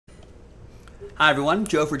Hi everyone,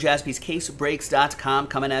 Joe for JaspysCaseBreaks.com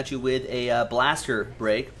coming at you with a blaster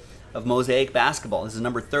break of Mosaic basketball. This is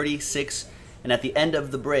number 36, and at the end of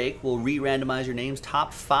the break, we'll re-randomize your names.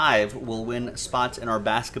 Top 5 will win spots in our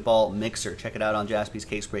basketball mixer. Check it out on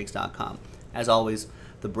JaspysCaseBreaks.com. As always,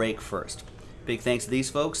 the break first. Big thanks to these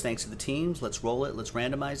folks, thanks to the teams. Let's roll it. Let's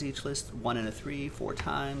randomize each list. 1 and a 3, 4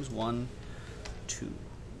 times. 1, 2,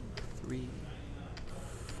 3.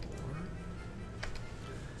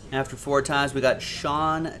 After 4 times, we got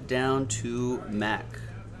Sean down to Mac.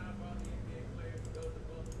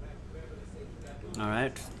 All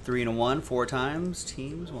right, 3 and a 1, 4 times.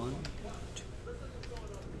 Teams, 1, 2, 3,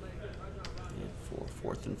 4.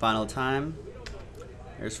 Fourth and final time.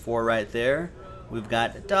 There's 4 right there. We've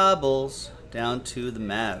got doubles down to the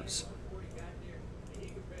Mavs.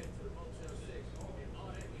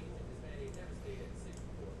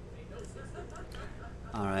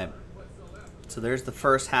 All right. So there's the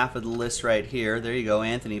first half of the list right here. There you go,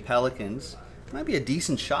 Anthony, Pelicans. Might be a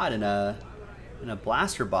decent shot in a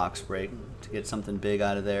blaster box break to get something big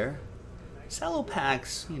out of there. Cello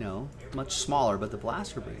packs, you know, much smaller, but the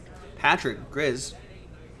blaster break. Patrick, Grizz.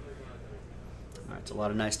 All right, it's a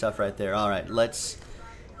lot of nice stuff right there. All right, let's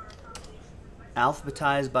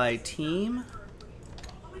alphabetize by team.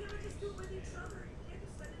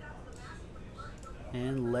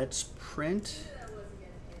 And let's print.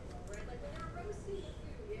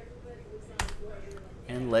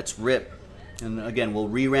 And let's rip. And again, we'll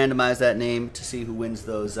re-randomize that name to see who wins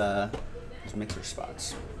those mixer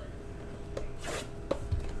spots.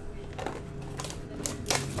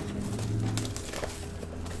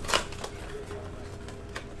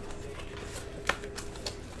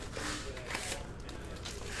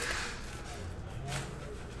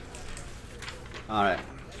 All right.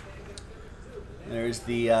 There's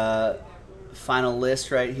the final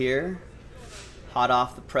list right here. Hot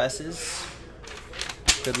off the presses.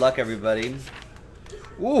 Good luck, everybody.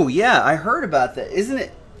 Ooh, yeah, I heard about that. Isn't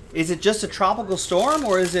it? Is it just a tropical storm,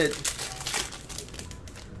 or is it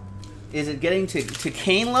getting to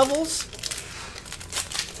cane levels?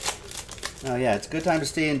 Oh yeah, it's a good time to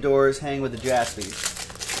stay indoors, hang with the Jaspies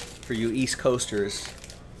for you East Coasters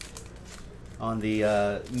on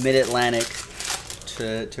the mid-Atlantic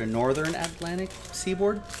to northern Atlantic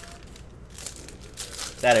seaboard.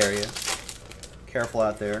 That area. Careful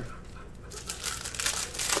out there.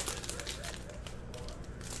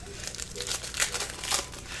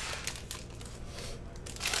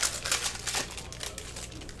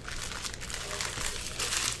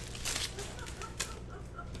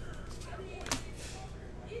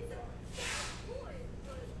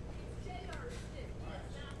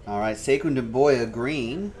 All right, Sekou Ndoboya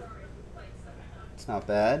green. It's not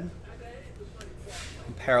bad.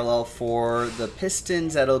 Parallel for the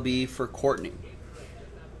Pistons, that'll be for Courtney.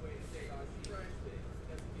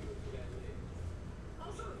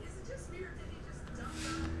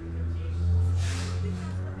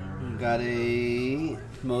 We got a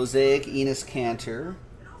Mosaic Enes Kanter.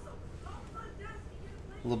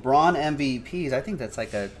 LeBron MVPs. I think that's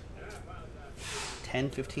like a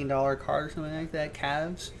 $10, $15 card or something like that.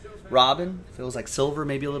 Cavs. Robin. Feels like silver,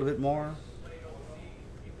 maybe a little bit more.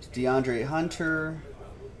 DeAndre Hunter.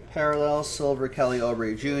 Parallel, silver, Kelly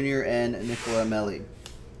Oubre Jr. and Nicola Melli.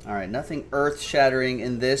 All right, nothing earth-shattering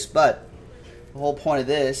in this, but the whole point of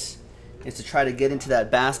this is to try to get into that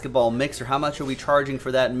basketball mixer. How much are we charging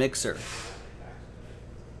for that mixer?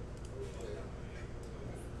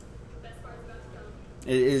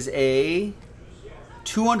 It is a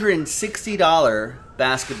 $260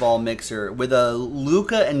 basketball mixer with a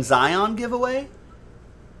Luka and Zion giveaway.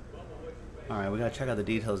 All right, we got to check out the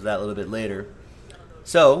details of that a little bit later.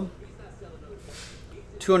 So,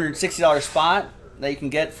 $260 spot that you can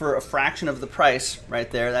get for a fraction of the price right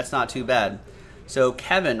there. That's not too bad. So,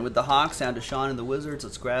 Kevin with the Hawks down to Sean and the Wizards.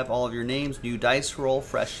 Let's grab all of your names. New dice roll,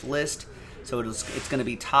 fresh list. So, it's going to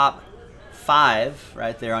be top 5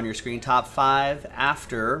 right there on your screen. Top 5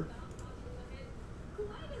 after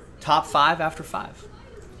 5.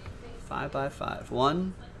 5 by 5.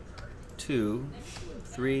 1, 2,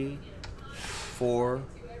 3, 4,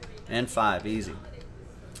 and 5. Easy.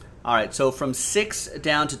 All right, so from 6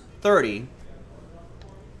 down to 30,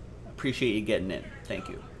 appreciate you getting in. Thank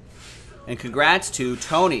you. And congrats to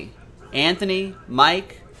Tony, Anthony,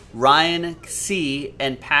 Mike, Ryan C,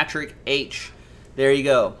 and Patrick H. There you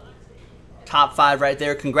go. Top 5 right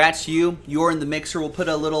there. Congrats to you. You're in the mixer. We'll put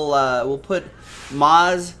a little, we'll put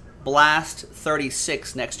Moz Blast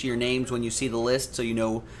 36 next to your names when you see the list, so you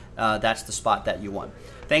know that's the spot that you won.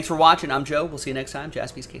 Thanks for watching. I'm Joe. We'll see you next time.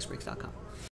 JaspysCaseBreaks.com.